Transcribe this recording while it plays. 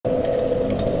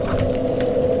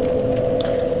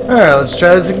Alright, let's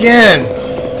try this again.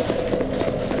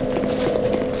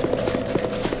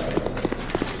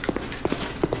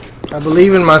 I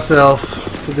believe in myself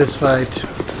for this fight.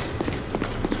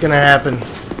 It's gonna happen.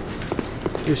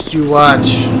 Just you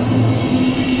watch.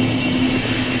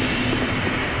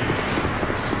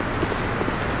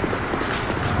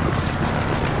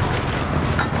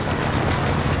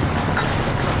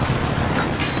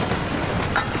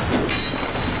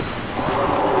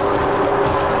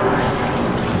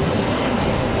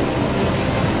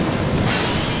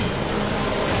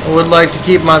 I would like to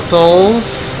keep my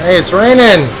souls. Hey, it's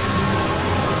raining.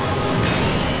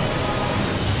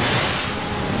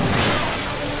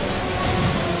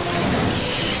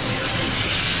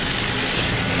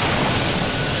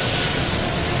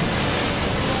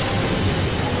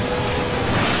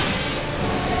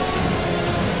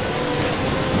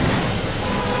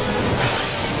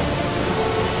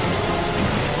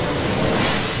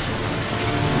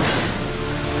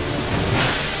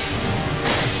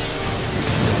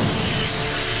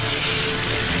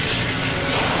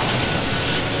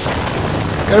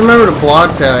 I remember to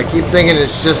block that. I keep thinking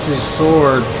it's just his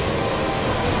sword.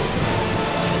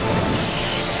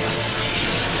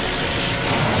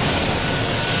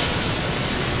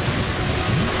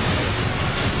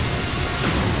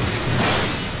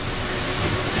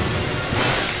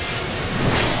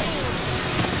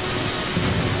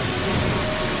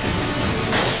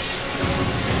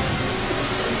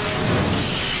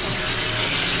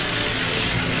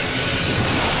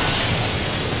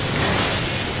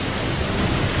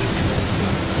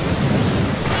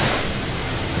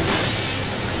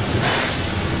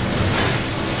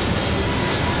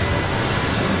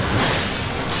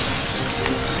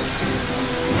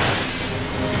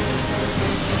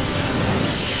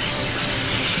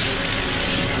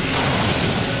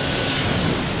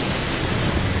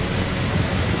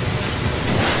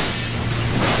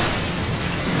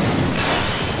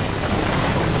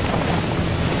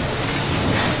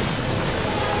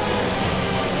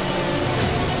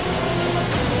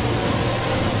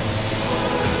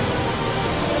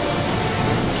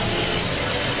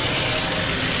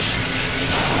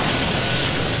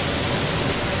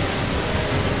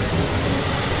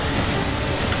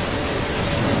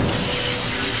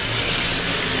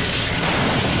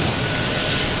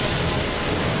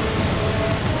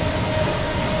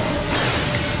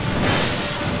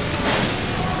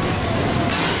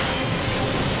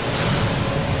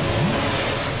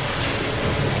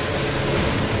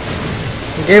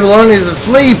 Gablone is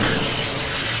asleep.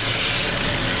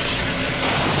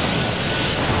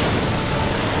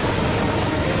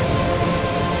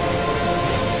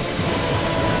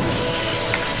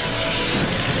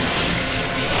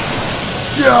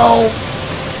 Yo.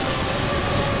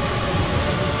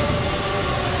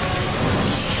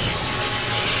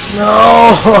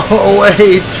 No,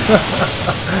 wait.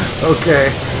 Okay.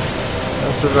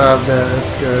 I survived that.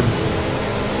 That's good.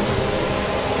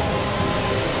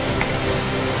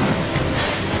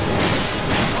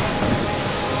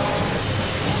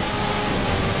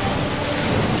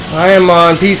 I am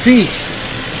on PC.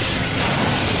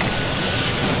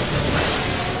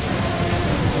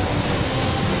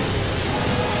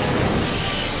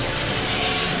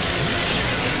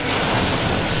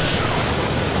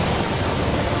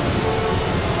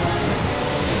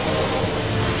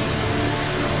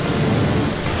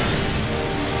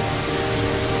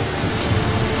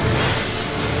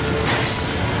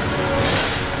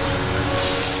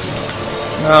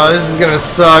 Oh, this is gonna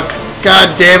suck.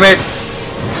 God damn it.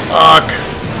 Fuck.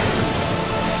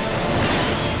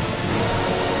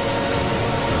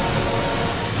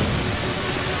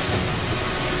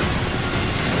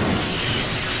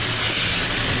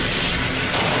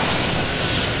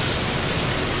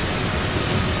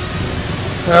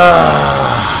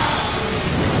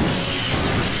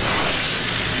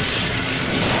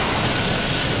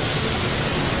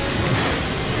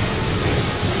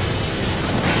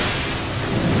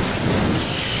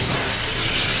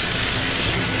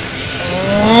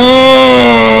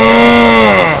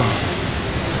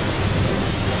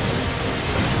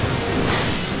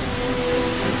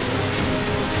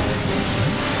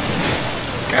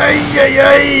 Ay, ay,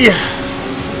 ay.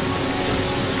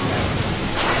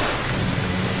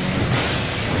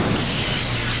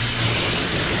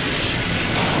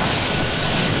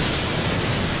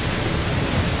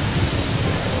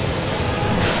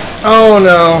 Oh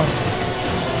no.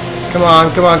 Come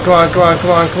on, come on, come on, come on,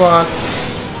 come on, come on.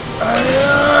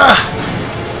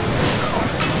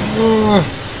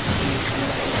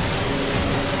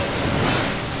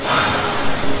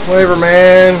 Whatever,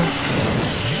 man.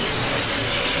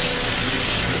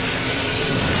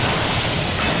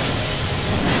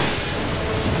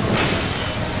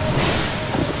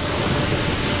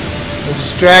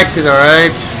 distracted,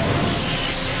 alright?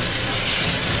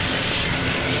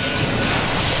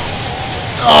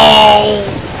 Oh!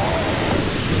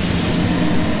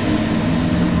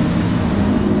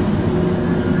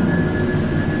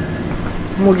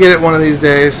 We'll get it one of these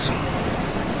days.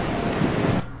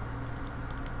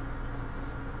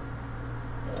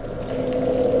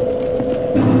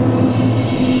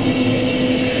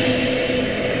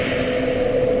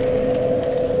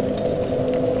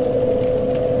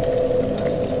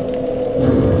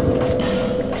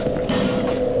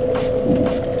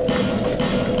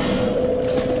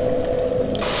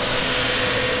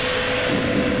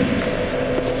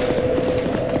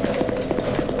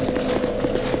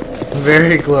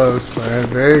 Very close, man.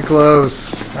 Very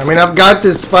close. I mean, I've got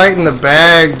this fight in the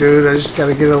bag, dude. I just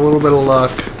gotta get a little bit of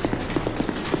luck.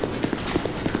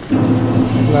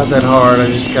 It's not that hard. I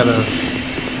just gotta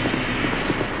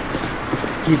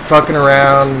keep fucking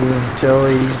around until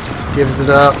he gives it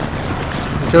up.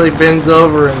 Until he bends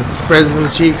over and spreads them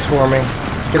cheeks for me.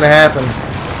 It's gonna happen.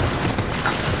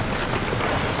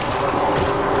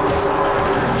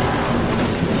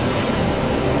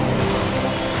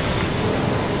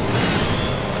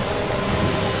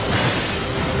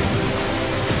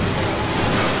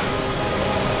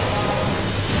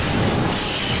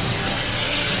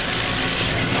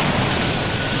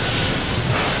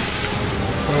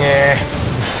 Yeah.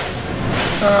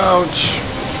 Ouch.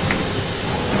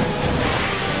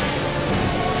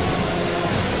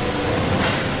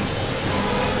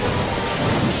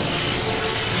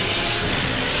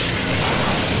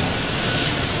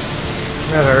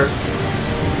 That hurt.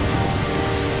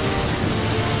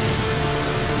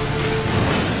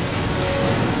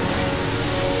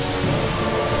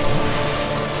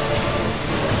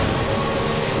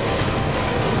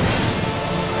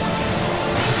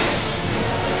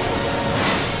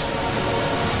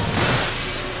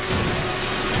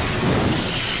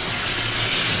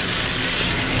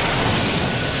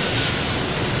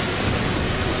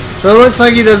 So it looks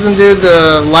like he doesn't do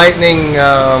the lightning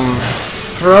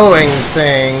throwing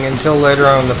thing until later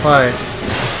on in the fight.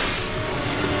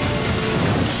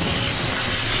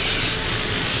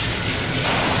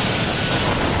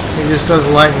 He just does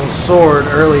lightning sword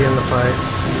early in the fight.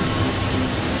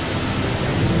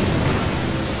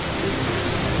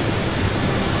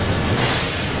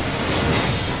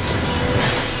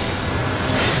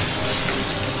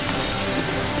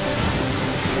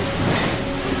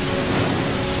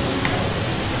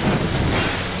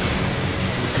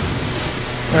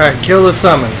 Alright, kill the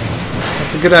summon.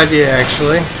 That's a good idea,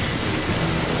 actually.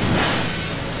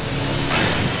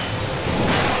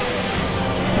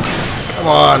 Come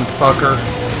on, fucker.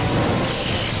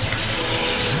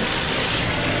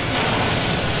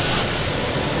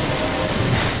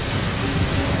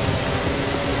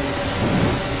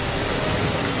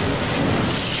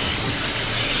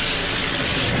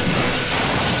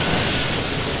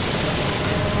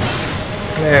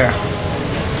 There.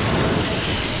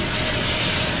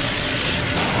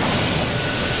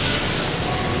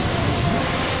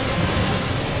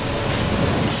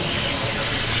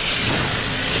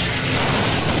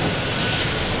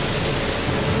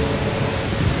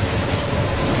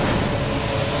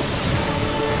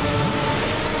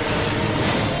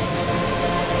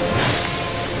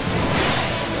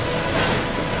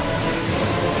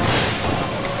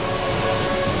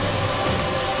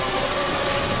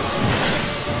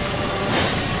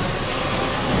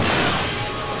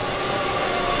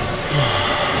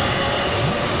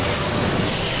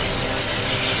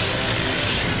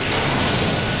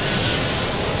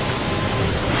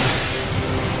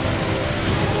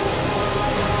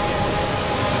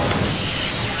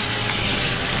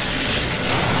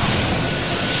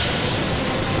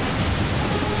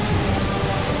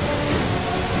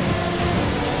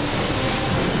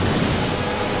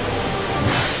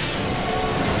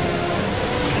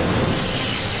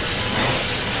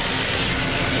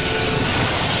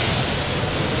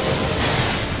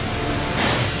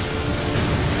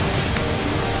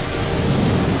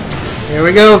 Here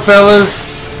we go,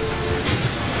 fellas.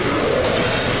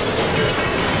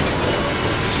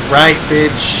 That's right,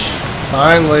 bitch.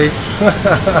 Finally.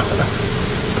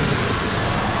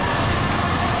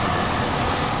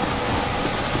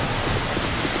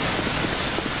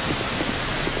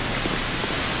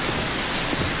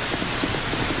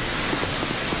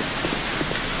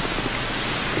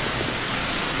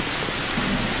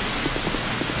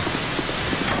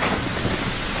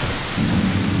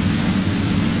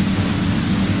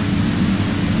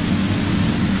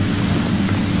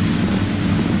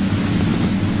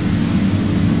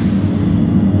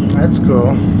 That's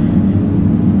cool.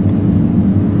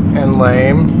 And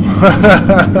lame.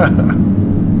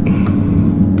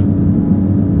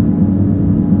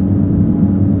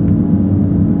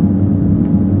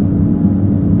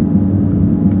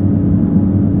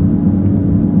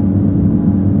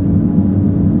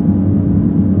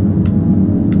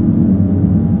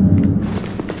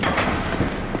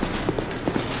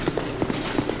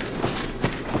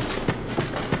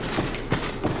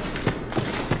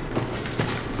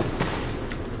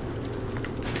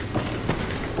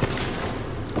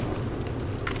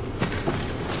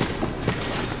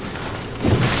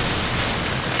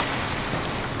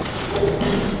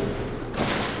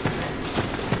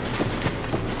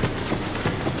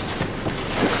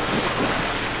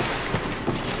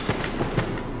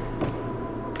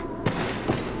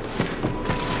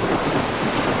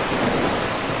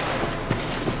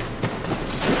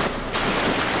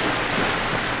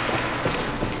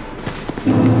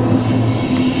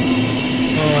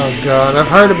 Oh God, I've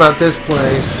heard about this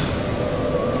place.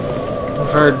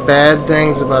 I've heard bad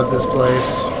things about this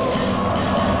place.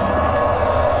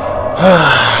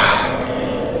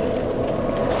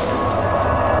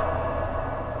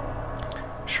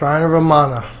 Shrine of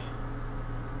Amana.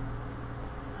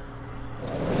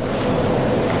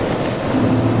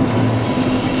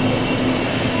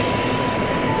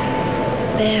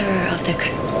 Bearer of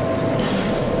the...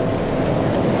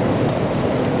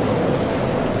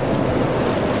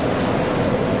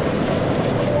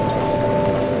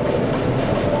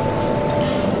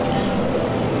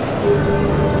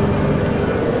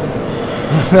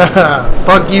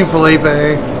 Fuck you, Felipe.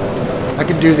 I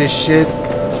can do this shit.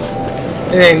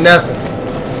 It ain't nothing.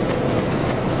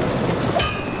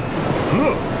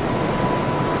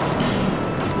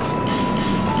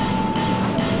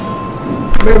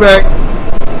 Be back.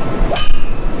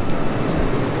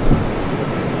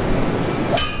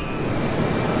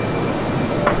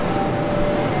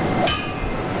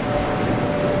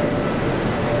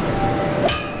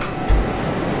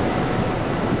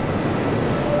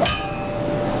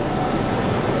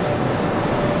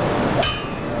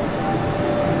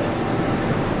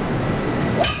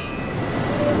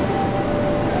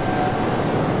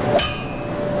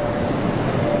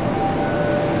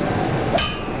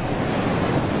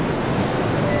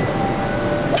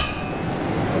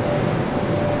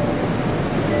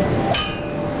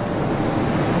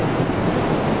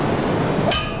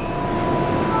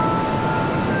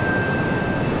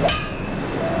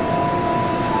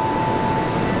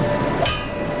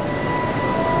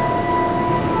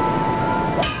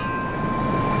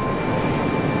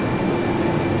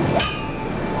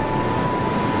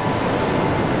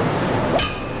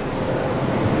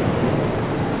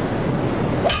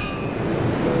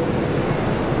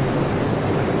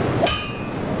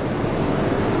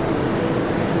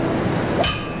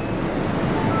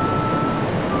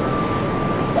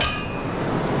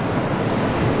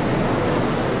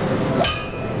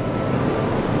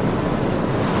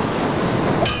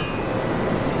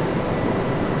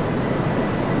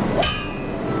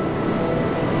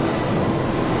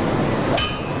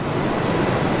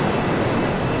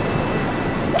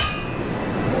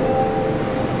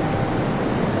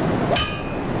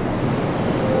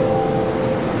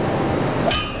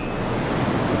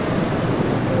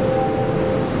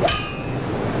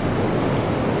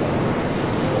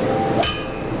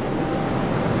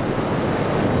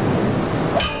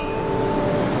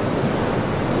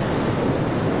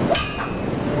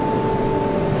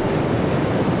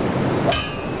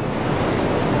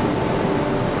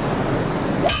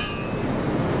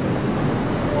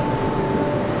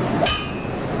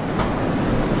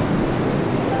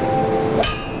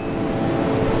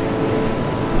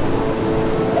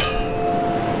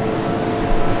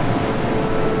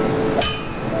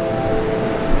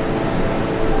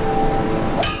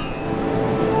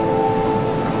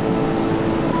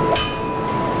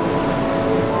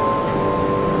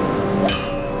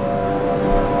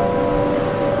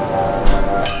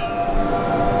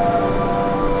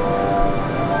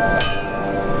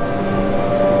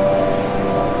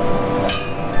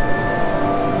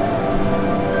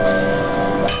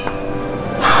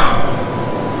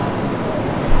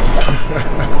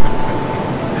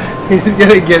 He's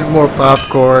gonna get more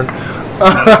popcorn.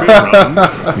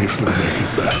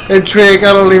 And Trick,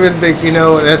 I don't even think you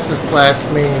know what S/slash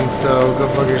means, so go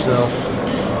fuck yourself.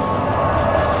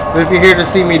 But if you're here to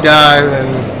see me die,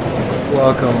 then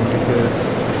welcome,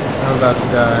 because I'm about to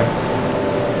die.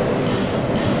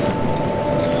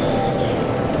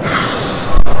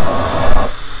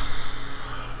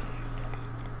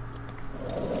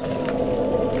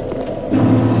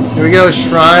 Here we go,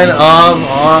 Shrine of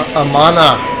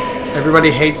Amana.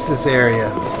 Everybody hates this area.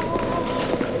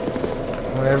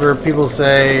 Whenever people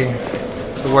say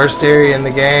the worst area in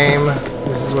the game,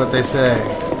 this is what they say.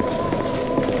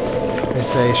 They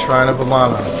say Shrine of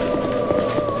Amana.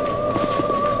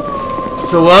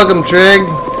 So welcome, Trig.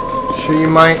 Sure you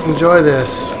might enjoy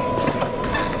this.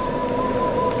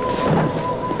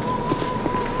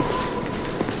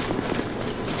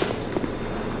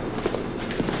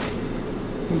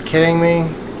 Are you kidding me?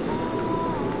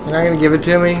 You're not gonna give it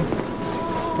to me?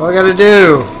 What I gotta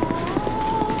do?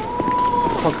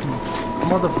 Fucking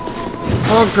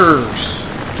motherfuckers!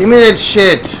 Give me that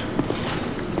shit!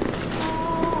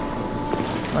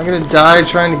 Am I gonna die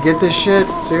trying to get this shit?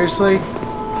 Seriously?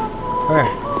 Come here.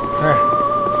 Come here.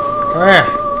 Come here.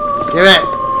 Give it!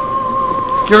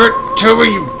 Give it to me,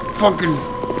 you fucking...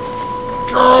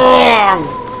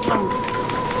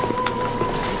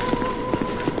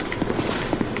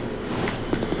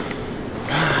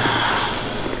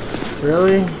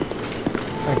 Really?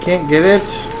 I can't get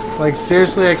it? Like,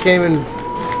 seriously, I can't even...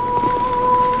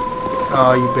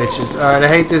 Oh, you bitches. Alright, I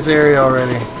hate this area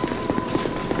already.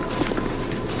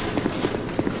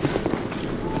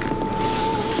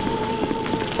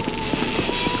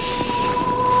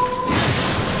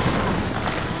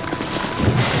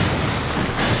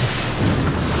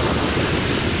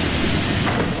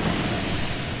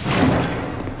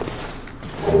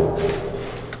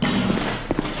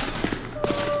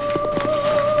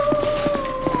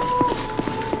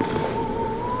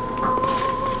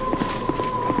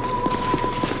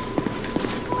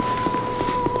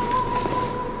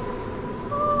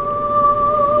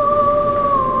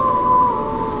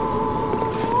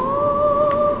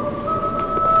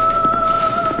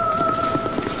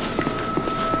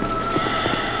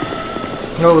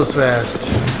 That was fast.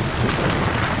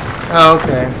 Oh,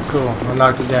 okay. Cool. I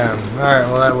knocked it down. Alright,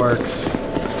 well that works.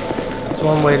 That's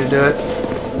one way to do it.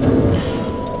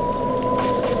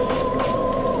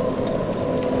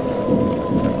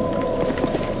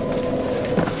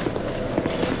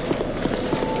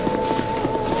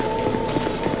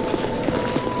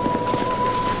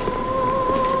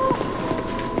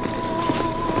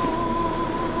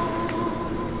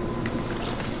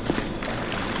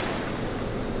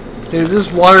 Dude, if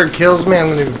this water kills me, I'm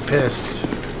gonna be pissed.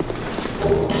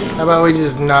 How about we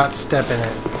just not step in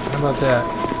it? How about that?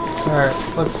 Alright,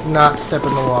 let's not step in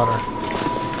the water.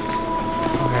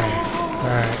 Okay,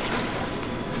 alright.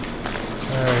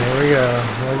 Alright, here we go.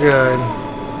 We're good.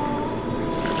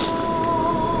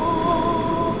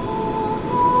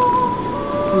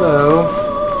 Hello.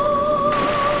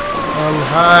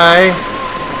 Hi.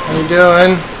 How you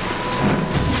doing?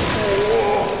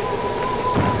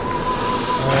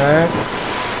 Alright.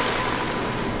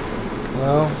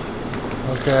 Well,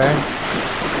 okay.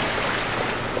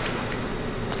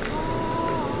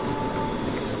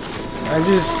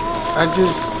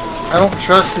 I don't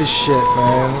trust this shit,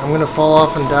 man. I'm gonna fall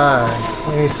off and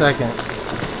die any second.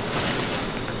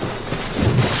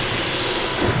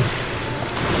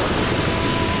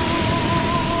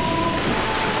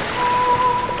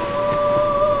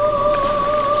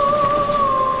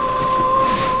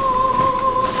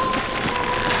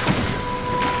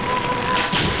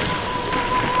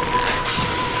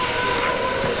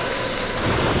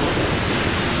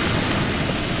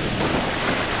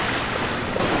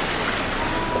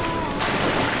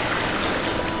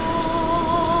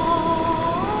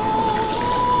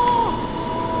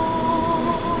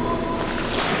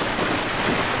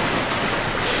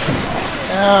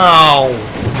 Ow!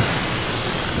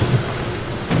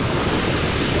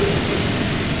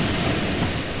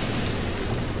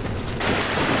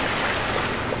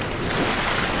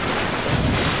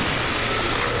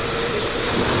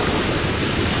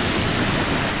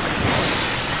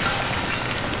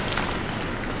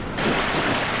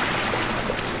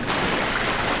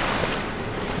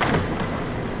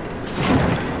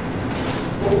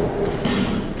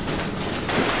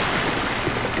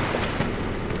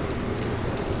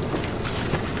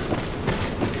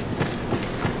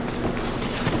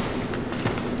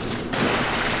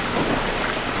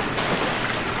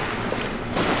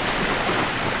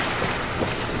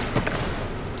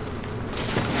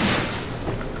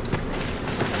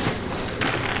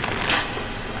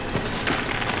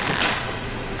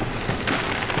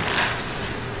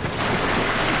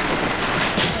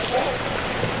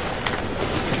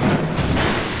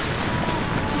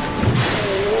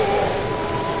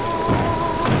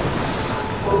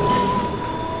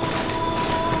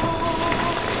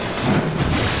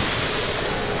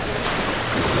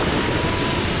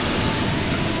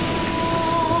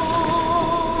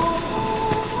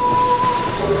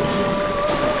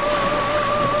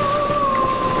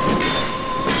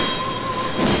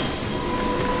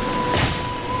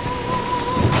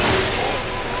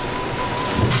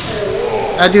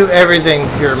 I do everything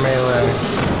pure melee.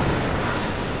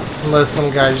 Unless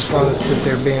some guy just wants to sit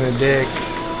there being a dick.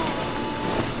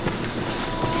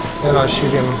 Then I'll shoot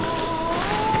him.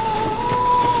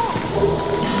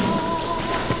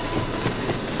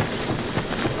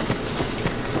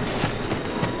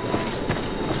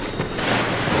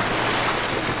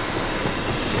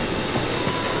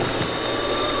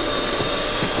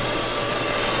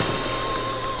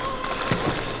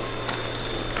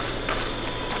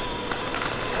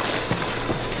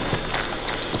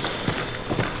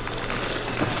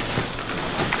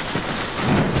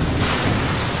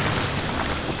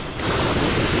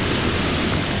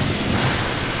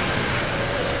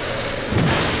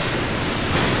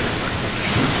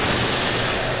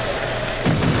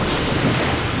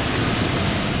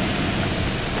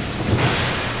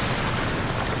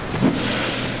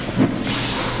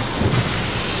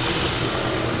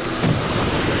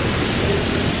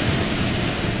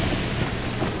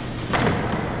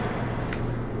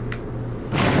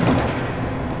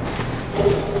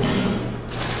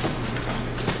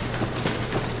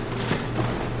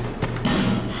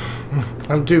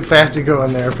 I'm too fat to go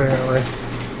in there, apparently.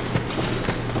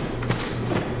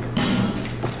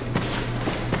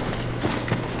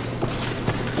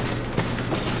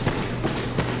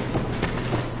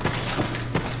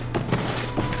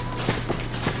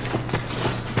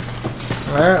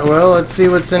 Alright, well, let's see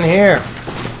what's in here.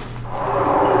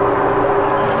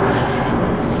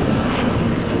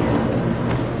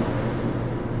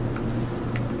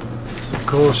 Some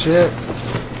cool shit.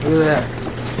 Look at that.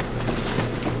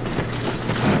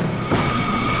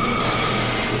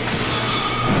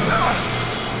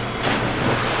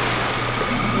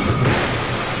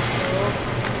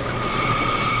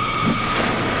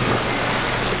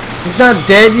 He's not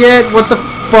dead yet? What the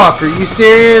fuck? Are you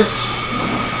serious?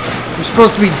 You're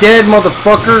supposed to be dead,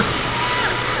 motherfucker.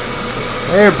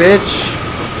 There, bitch.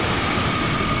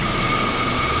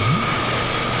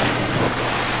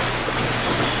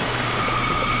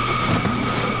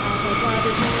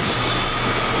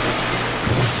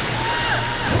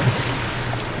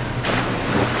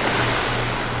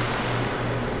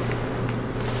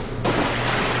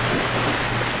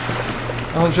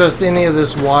 I don't trust any of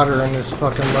this water in this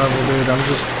fucking level, dude. I'm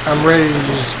ready to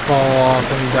just fall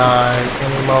off and die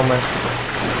any moment.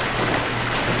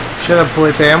 Shut up,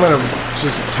 Felipe. I'm gonna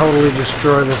just totally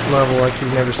destroy this level like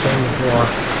you've never seen before.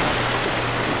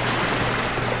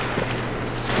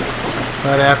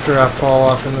 Right after I fall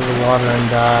off into the water and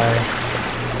die.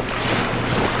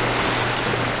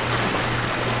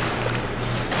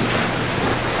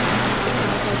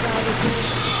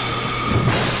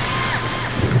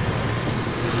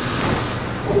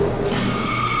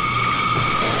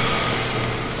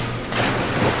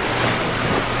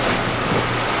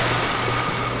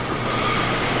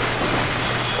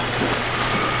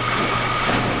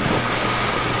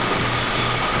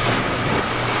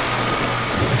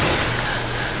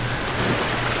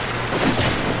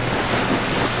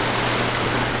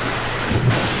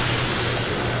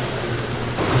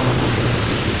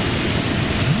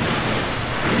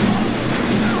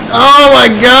 Oh my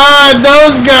god,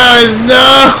 those guys,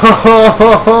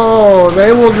 no!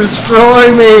 They will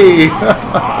destroy me!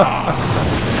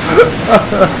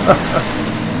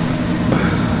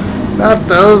 Not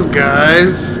those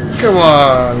guys. Come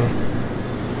on.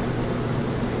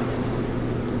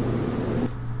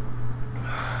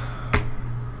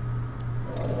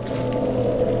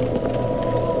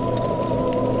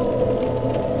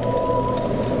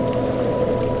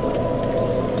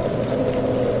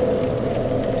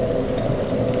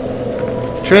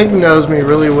 Trig knows me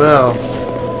really well.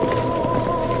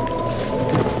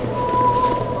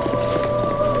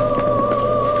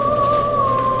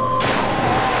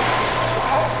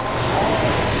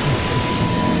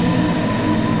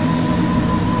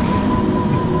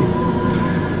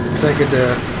 Second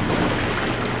death.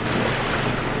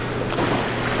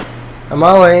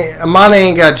 Amana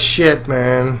ain't got shit,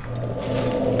 man.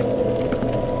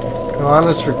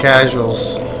 Amana's for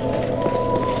casuals.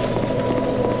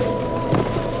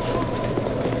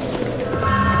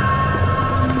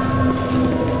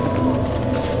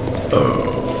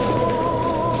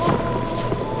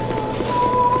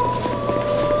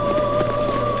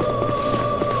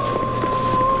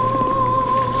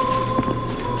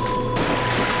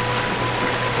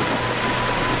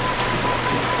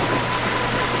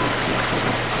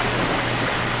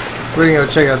 We're gonna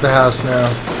go check out the house now.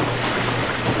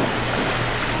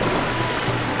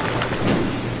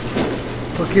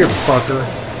 Look here, fucker.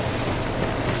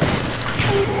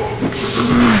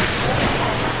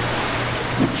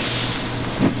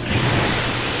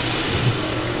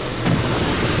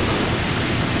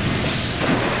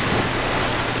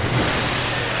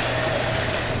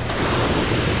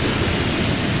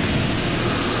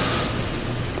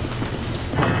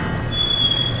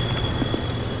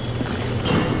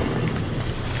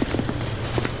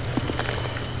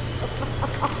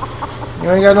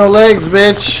 You ain't got no legs,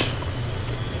 bitch.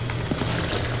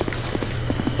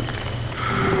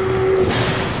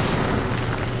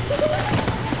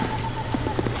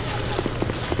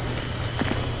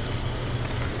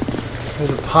 There's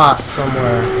a pot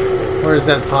somewhere. Where's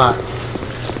that pot?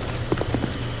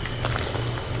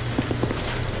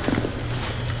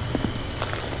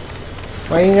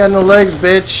 Why you ain't got no legs,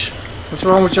 bitch? What's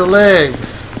wrong with your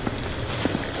legs?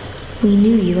 We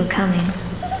knew you were coming.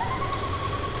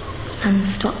 And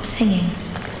stopped singing.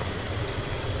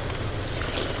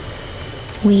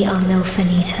 We are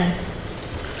Milfanito.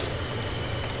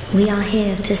 We are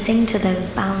here to sing to those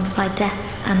bound by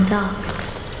death and dark.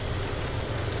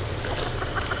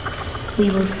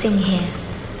 We will sing here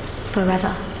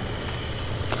forever,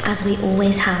 as we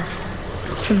always have,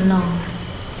 from long,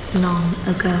 long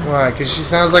ago. Why? Because she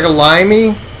sounds like a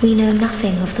limey? We know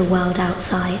nothing of the world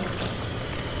outside.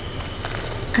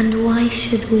 And why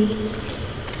should we?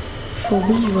 For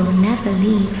we will never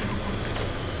leave.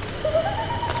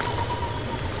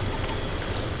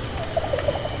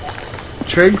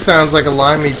 Trig sounds like a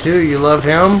limey too. You love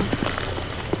him?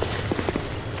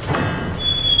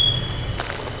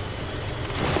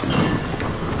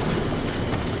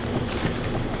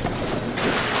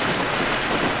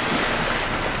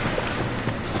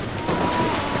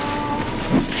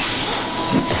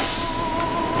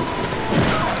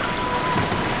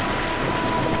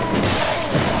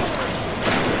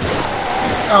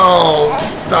 Oh,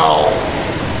 no.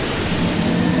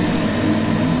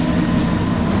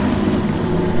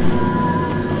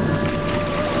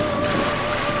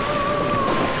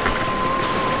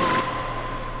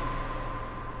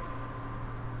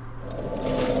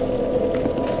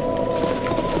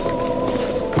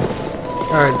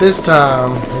 Alright, this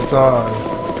time it's on.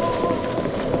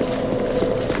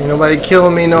 Ain't nobody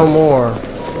killing me no more.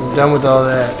 I'm done with all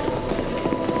that.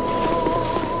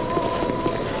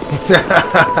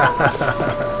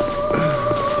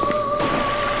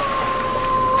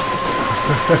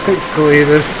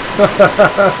 Cletus.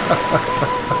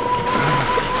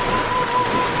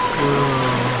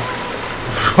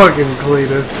 Fucking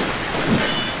Cletus.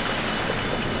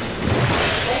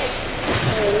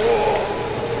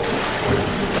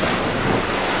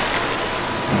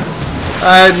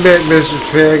 I admit, Mr.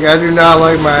 Trigg, I do not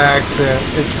like my accent.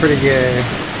 It's pretty gay.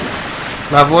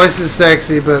 My voice is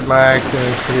sexy, but my accent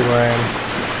is pretty lame.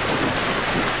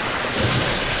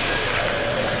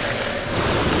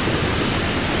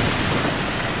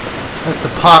 That's the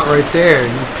pot right there,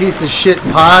 you piece of shit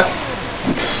pot.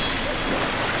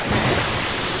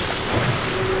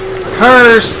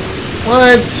 Cursed!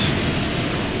 What?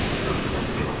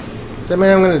 Does that mean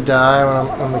I'm gonna die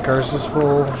when the curse is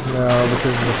full? No,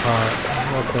 because of the pot.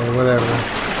 Okay, whatever.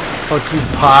 Fuck you,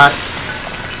 pot.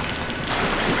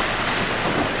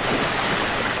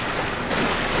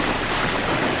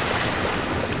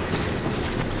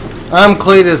 I'm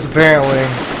Cletus, apparently.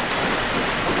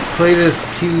 Cletus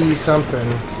T something.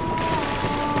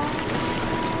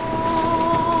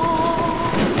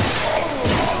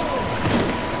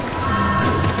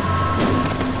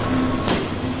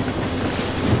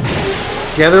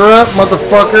 Gather up,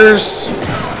 motherfuckers.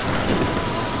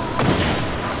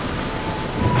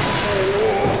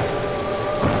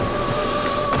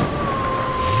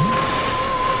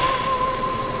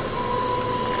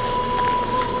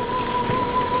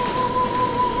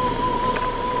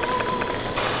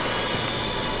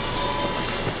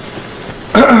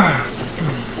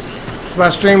 Does my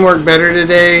stream work better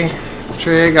today,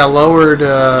 Trig? I lowered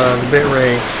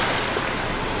bitrate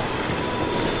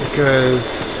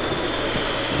because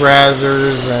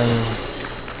Brazzers and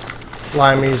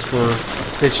Limeys were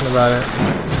bitching about it.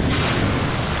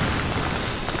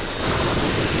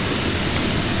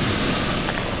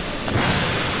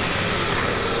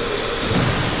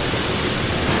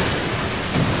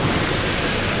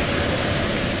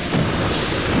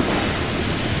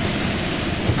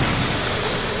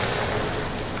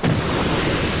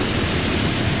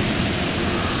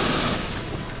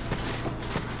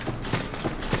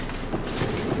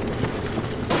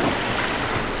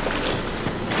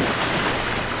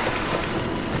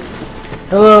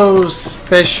 Hello,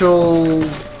 special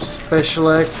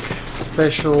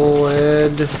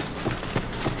ed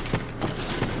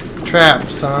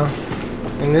traps, huh?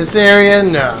 In this area?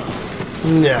 No.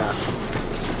 No.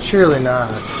 Surely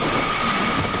not.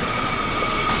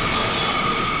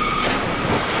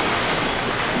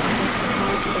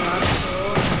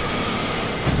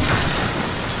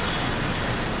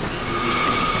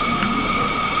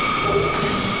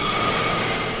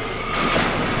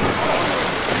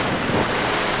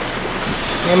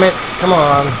 Damn it, come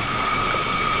on.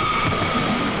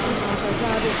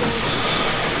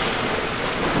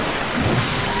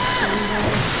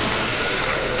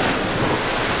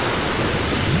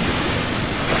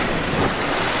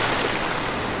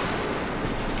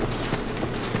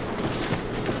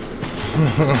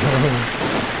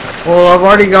 Well, I've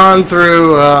already gone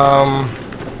through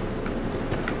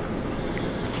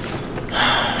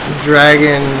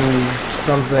Dragon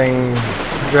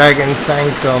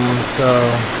Sanctum, so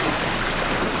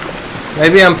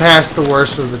maybe I'm past the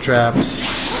worst of the traps.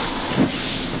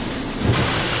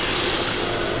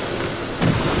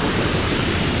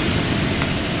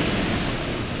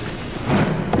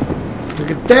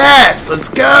 Look at that! Let's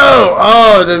go!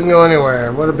 Oh, it doesn't go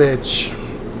anywhere. What a bitch.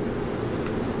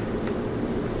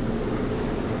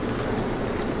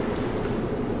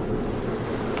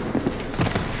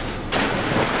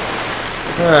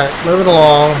 Alright, moving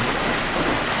along.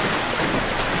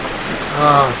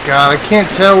 Oh god, I can't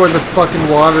tell where the fucking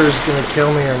water is gonna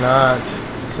kill me or not.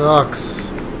 It sucks.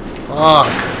 Fuck.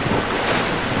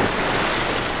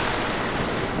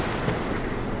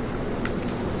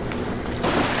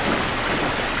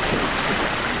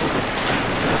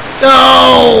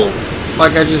 No!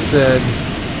 Like I just said.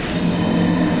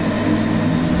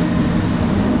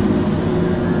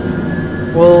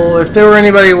 Well, if there were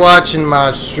anybody watching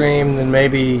my stream, then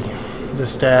maybe the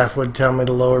staff would tell me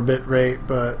to lower bit rate,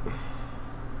 but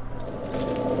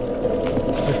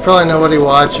there's probably nobody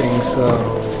watching, so,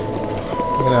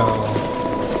 you know.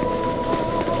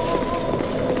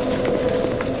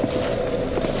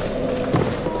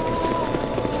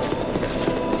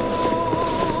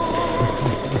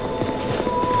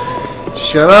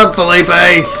 Shut up, Felipe!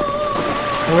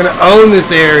 I'm gonna own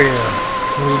this area.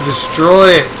 I'm gonna destroy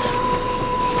it.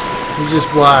 You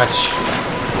just watch.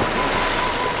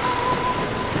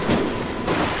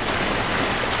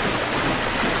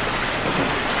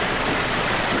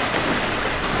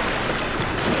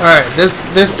 Alright,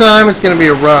 this time it's gonna be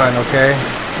a run, okay?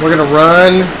 We're gonna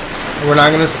run and we're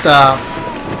not gonna stop.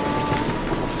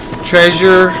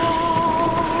 Treasure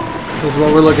is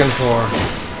what we're looking for.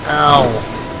 Ow.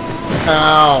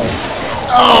 Ow.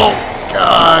 Oh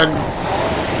god.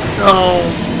 Oh.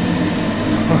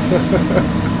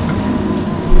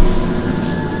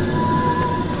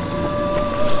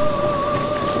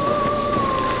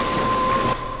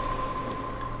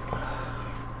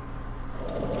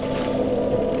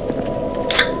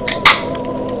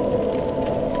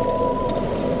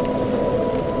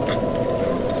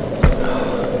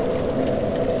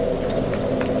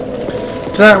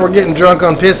 Tonight we're getting drunk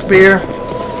on piss beer,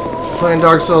 playing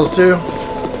Dark Souls 2.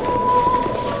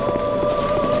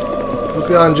 Hope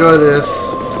y'all enjoy this,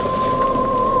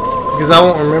 because I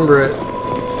won't remember it.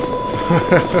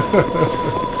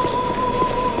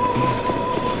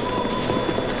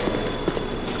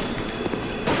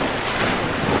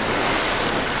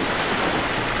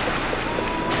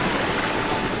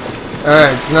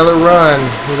 Alright, it's another run.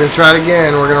 We're going to try it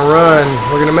again. We're going to run.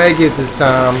 We're going to make it this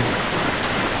time.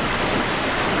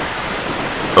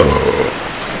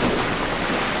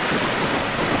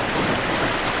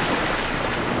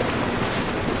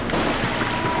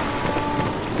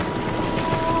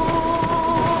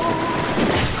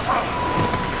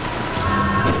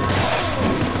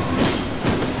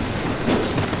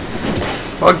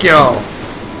 Fuck y'all.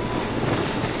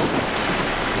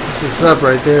 That's what's up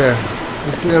right there.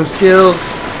 You see them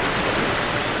skills?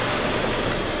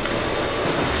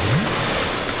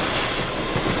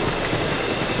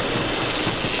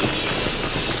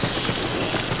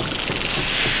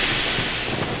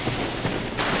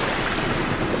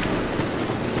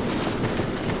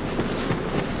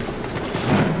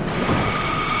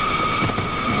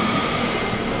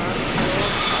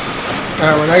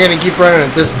 Alright, we're not going to keep running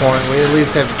at this point. We at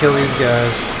least have to kill these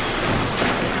guys.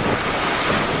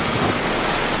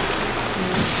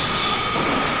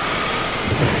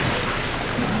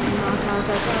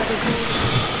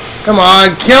 Come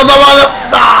on, kill the mother...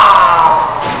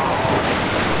 Ah!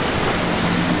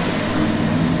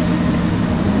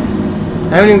 I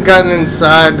haven't even gotten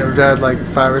inside. I've died like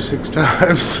 5 or 6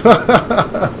 times.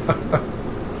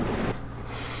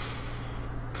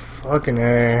 Fucking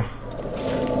A.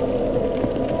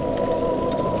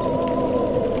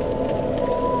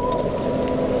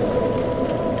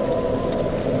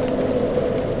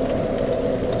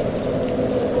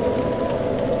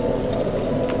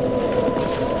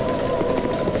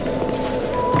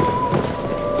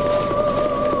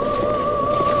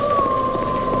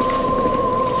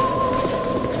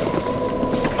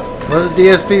 What does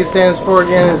DSP stands for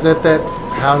again? Is that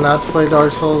how not to play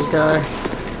Dark Souls guy?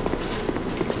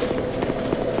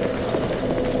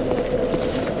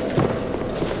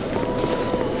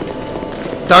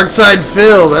 Dark Side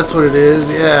Phil, that's what it is.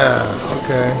 Yeah,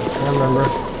 okay, I remember.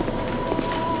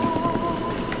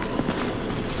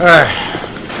 Alright,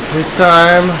 this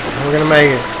time we're gonna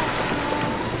make it.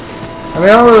 I mean,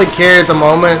 I don't really care at the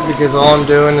moment because all I'm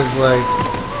doing is like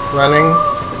running.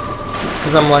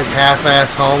 Because I'm like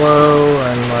half-ass hollow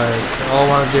and like all I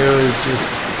want to do is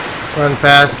just run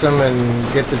past them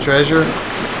and get the treasure.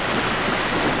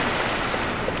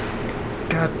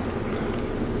 God.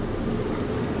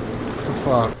 What the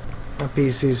fuck? My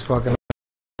PC's fucking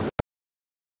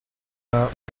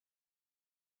up.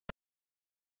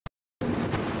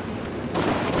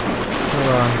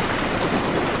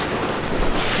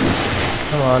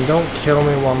 Come on, don't kill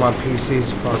me while my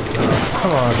PC's fucked up.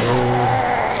 Come on,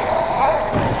 dude.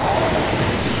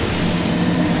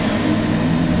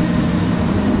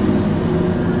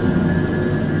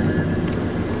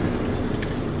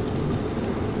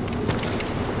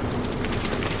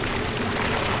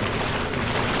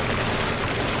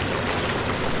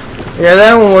 Yeah,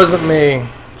 that one wasn't me.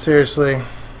 Seriously.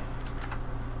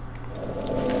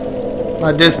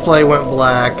 My display went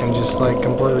black and just like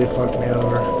completely fucked me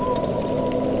over.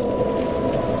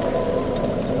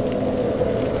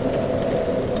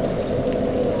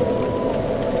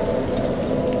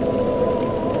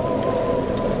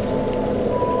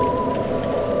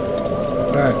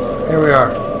 Alright, here we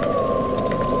are.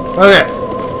 Okay.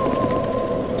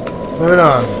 Moving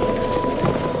on.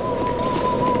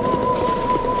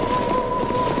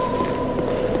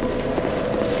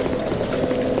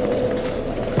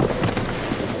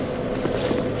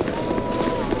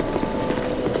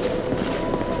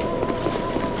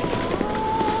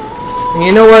 And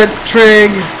you know what,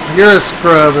 Trig? You're a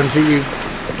scrub until you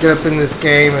get up in this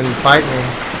game and fight me.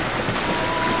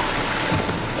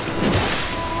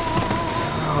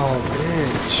 Oh,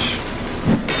 bitch.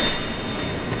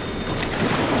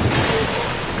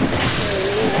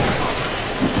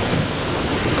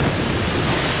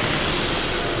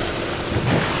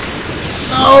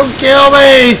 Don't kill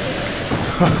me!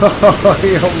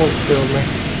 He almost killed me.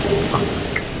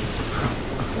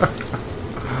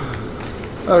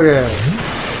 Okay.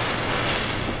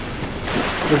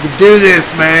 We can do this,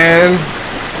 man.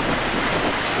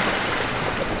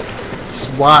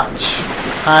 Just watch.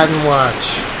 Hide and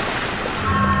watch.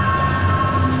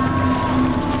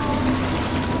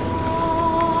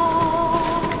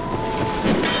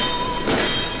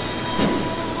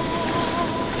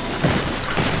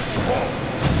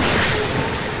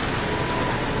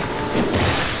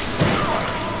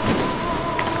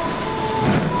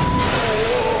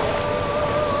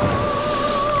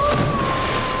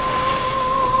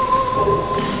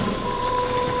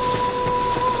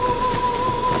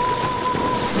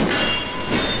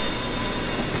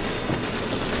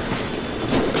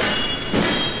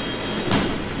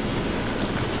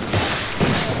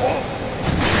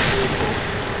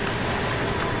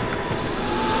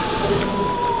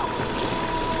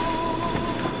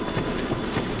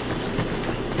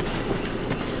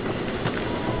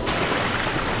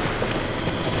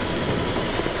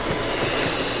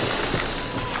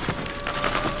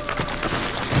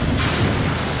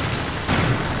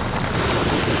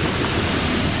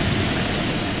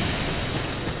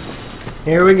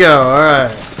 Here we go,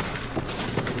 alright.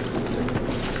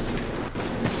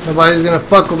 Nobody's gonna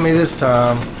fuck with me this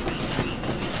time.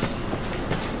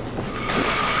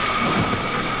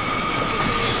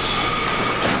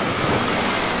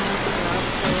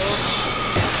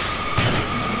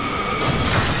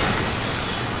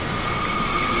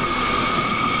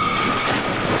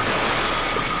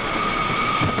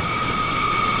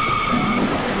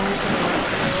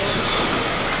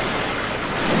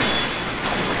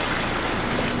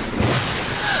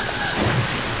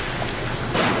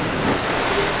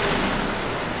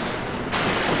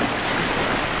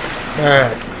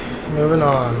 Alright, moving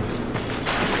on.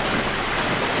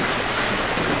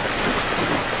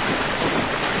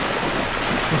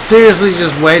 I'm seriously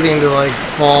just waiting to like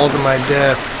fall to my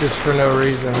death just for no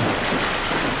reason.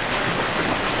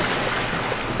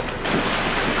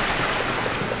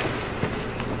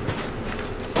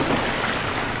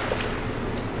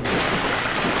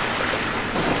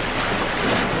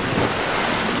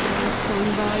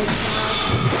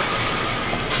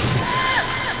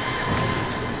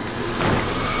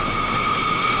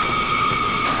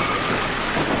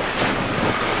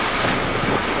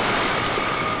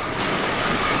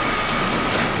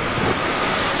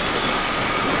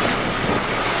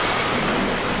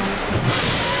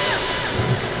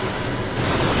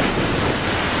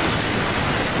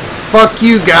 Fuck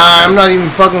you, guy. I'm not even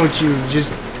fucking with you.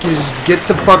 Just get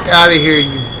the fuck out of here,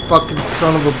 you fucking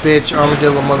son of a bitch,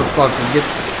 armadillo motherfucker.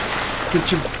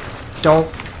 Get your... Don't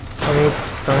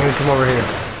even come over here.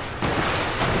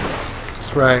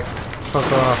 That's right.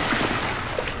 Fuck off.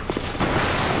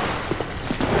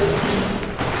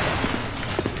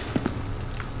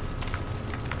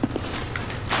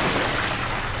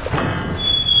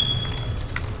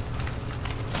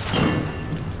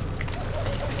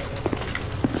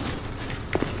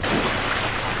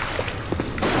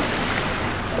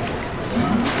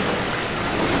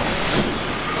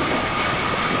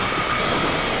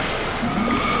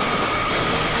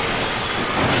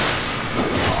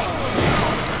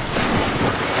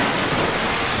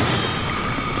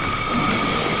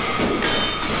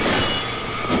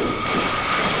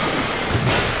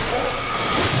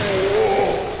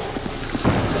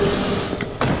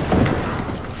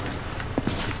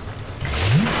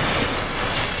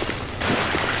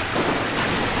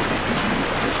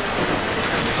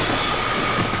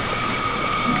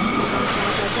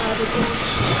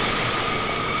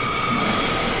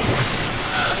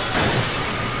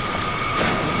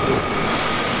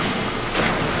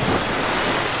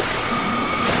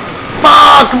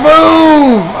 Fuck,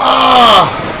 move! Ah!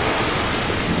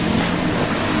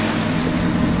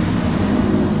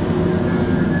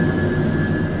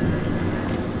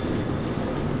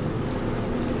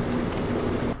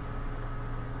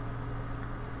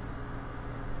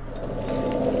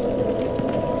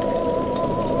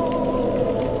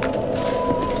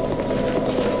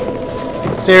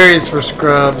 This area's for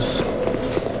scrubs.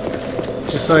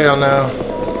 Just so y'all know.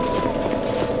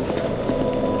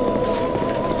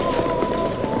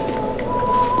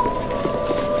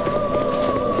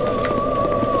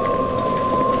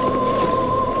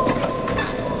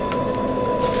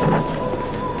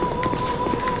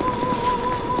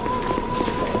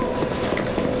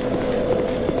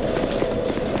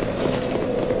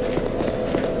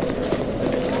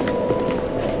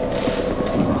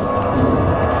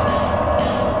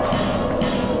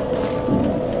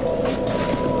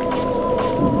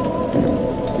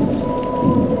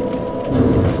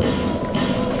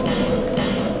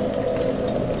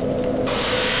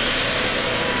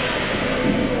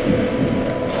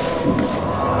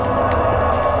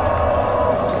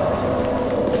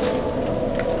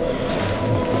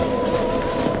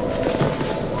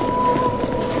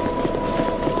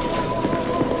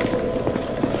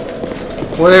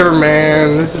 Whatever,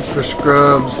 man. This is for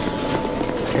scrubs,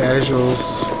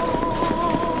 casuals.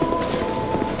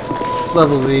 This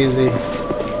level's easy.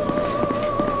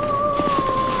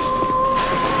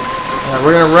 Alright,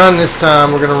 we're gonna run this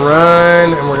time. We're gonna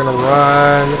run, and we're gonna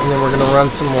run, and then we're gonna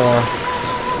run some more.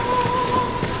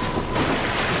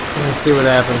 Let's see what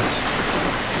happens.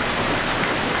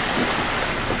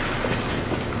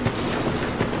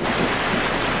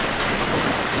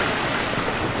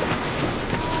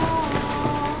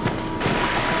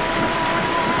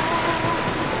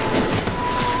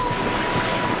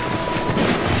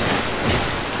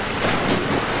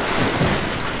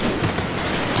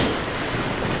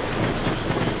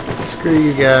 Screw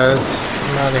you guys.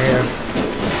 I'm out of here.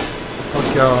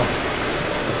 Fuck y'all.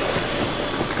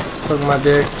 Suck my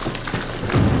dick.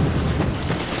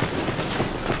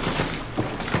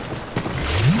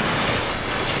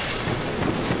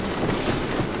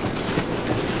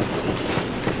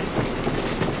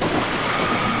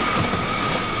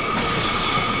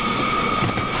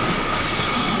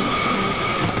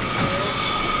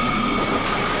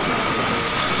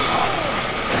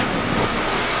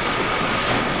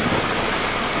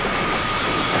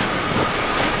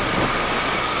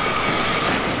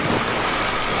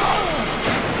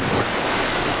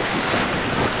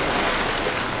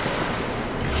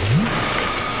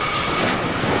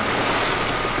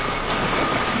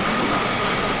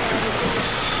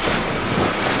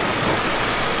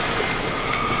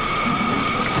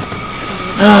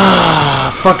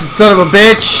 Ah, fucking son of a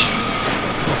bitch.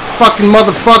 Fucking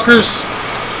motherfuckers.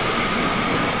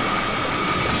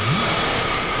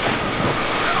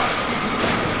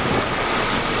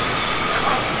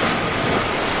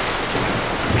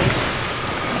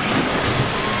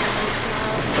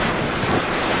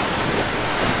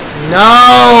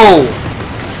 No!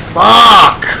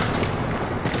 Fuck!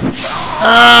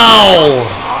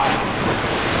 Ow!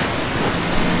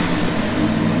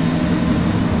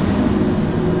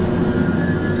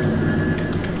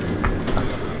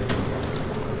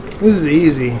 This is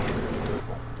easy.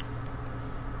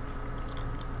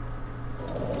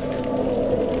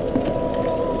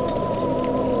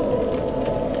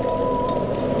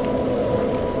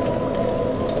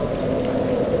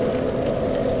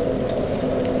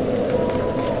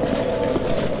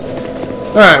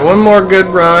 Alright, one more good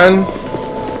run.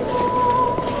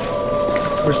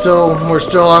 We're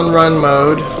still on run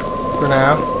mode for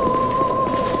now.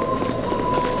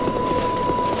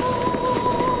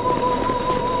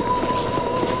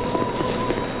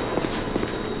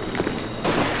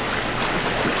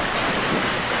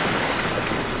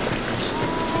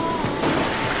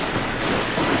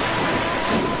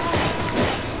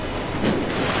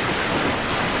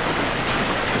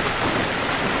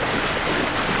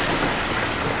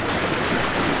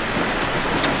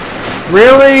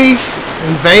 Really?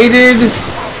 Invaded?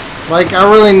 Like, I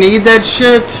really need that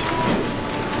shit?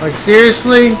 Like,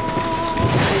 seriously?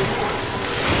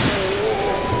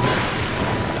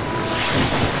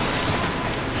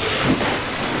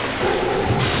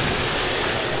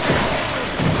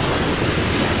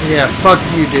 Yeah, fuck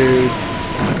you, dude.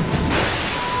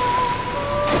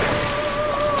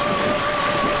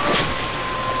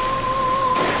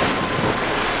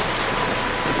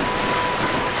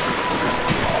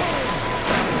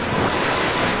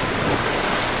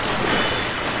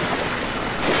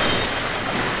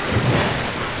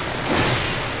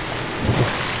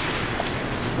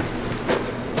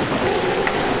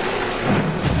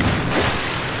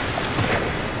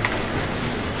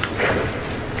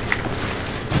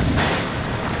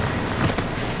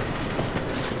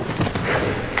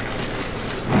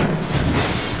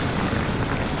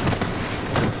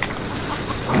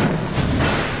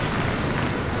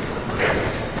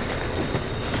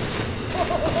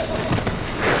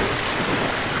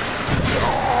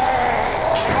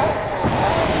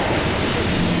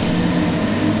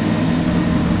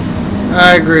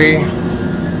 I agree.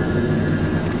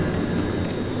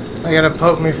 I gotta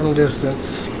poke me from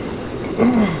distance.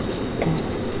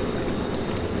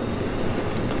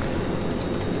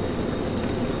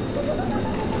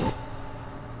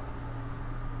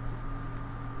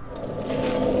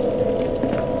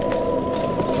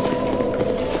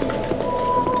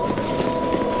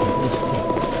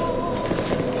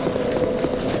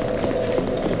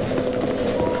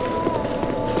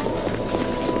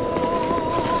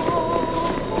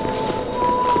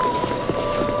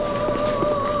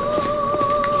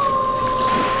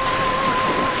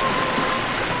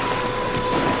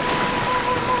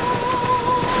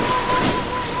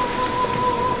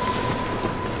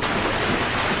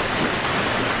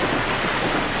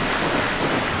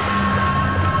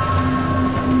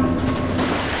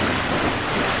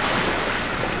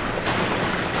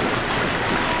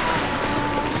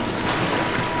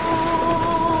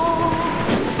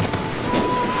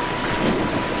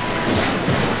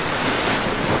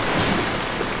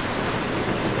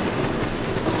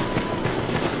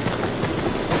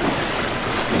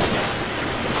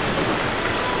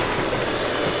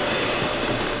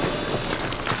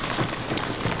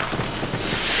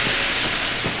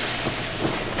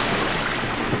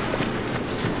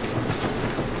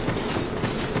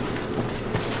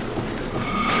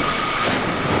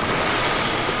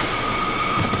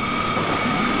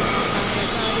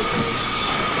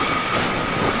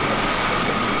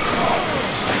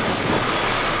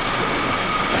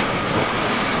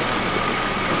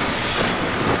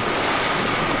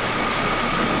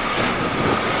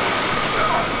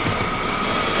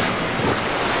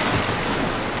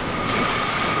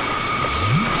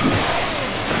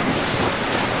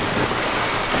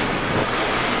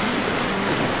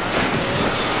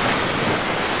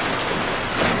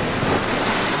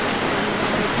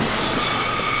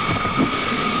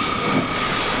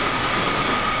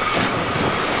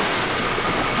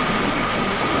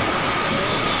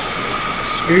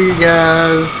 Screw you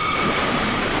guys.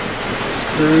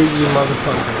 Screw you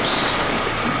motherfuckers.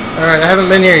 Alright, I haven't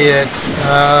been here yet.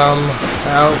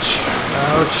 Ouch.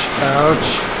 Ouch.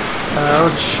 Ouch.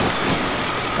 Ouch.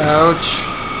 Ouch.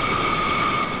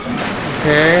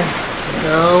 Okay.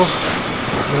 Go.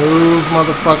 Move,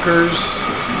 motherfuckers.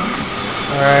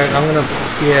 Alright, I'm gonna...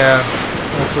 Yeah,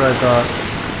 that's what I thought.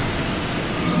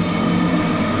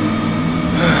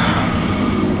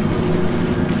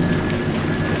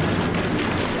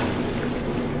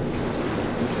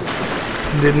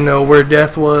 Didn't know where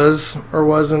death was or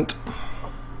wasn't.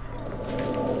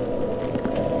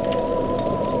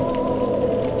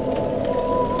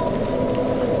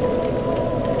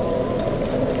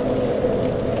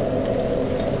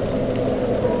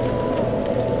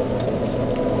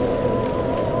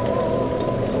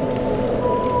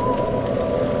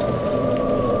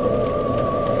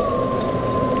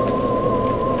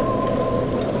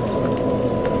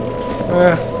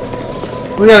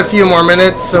 We got a few more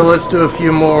minutes, so let's do a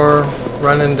few more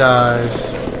run and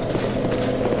dies.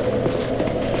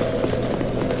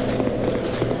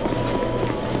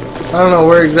 I don't know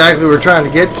where exactly we're trying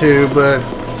to get to, but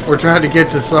we're trying to get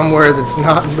to somewhere that's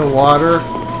not in the water.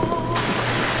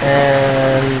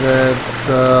 And that's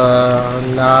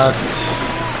not...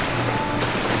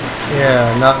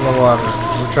 Yeah, not in the water.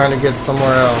 We're trying to get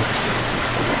somewhere else.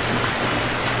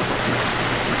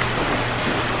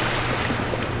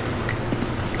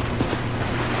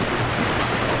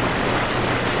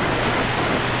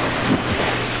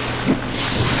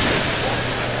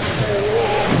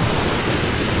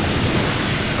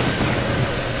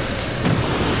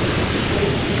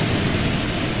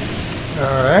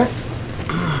 Alright.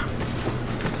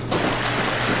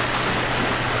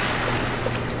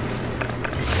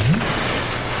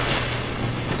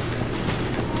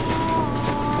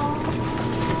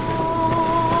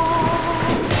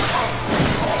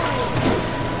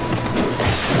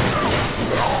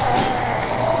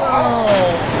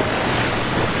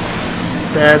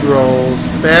 Bad rolls.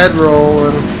 Bad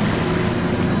rolling.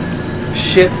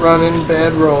 Shit running.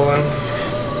 Bad rolling.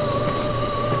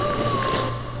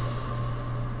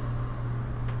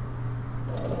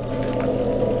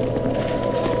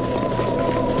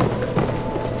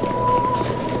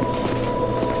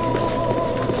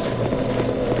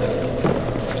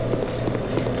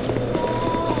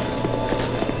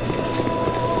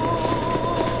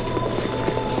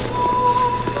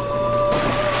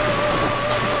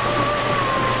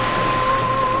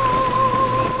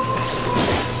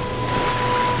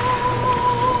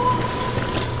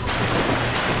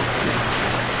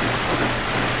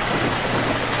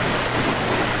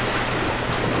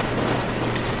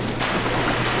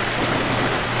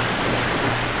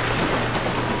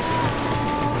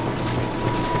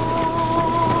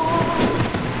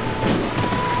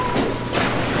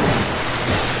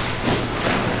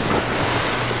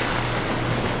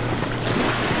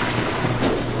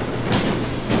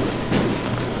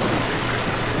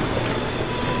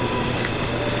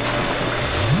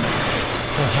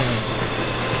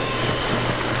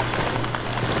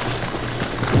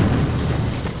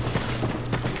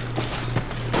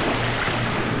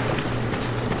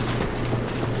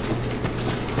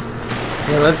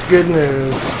 Well, that's good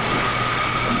news.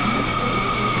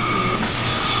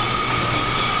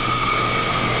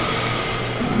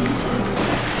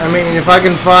 I mean, if I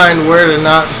can find where to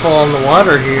not fall in the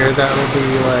water here, that will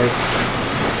be like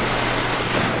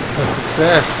a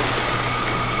success.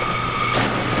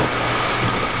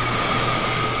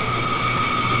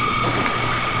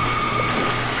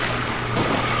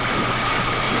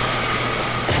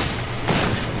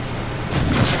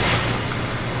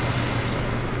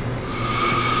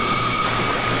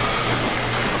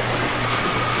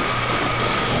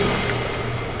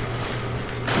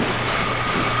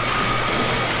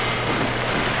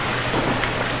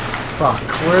 Fuck,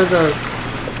 where the...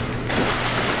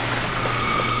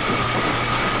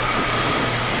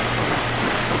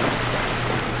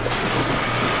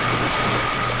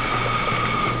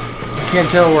 I can't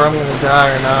tell where I'm gonna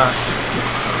die or not.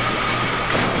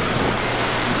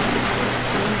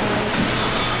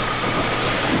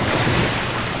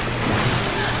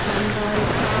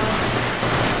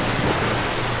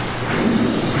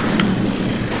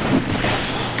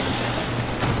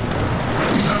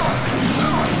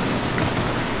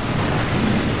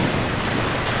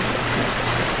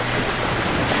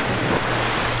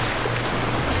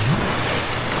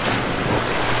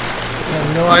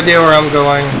 No idea where I'm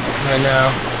going right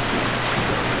now.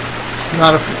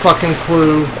 Not a fucking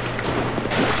clue.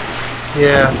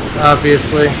 Yeah,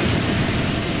 obviously.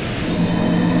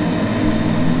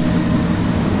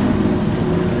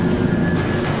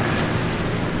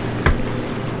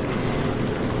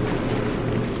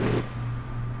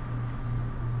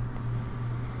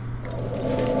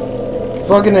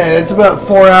 Fucking A, it's about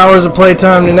 4 hours of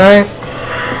playtime tonight.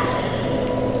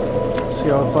 See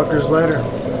y'all fuckers later.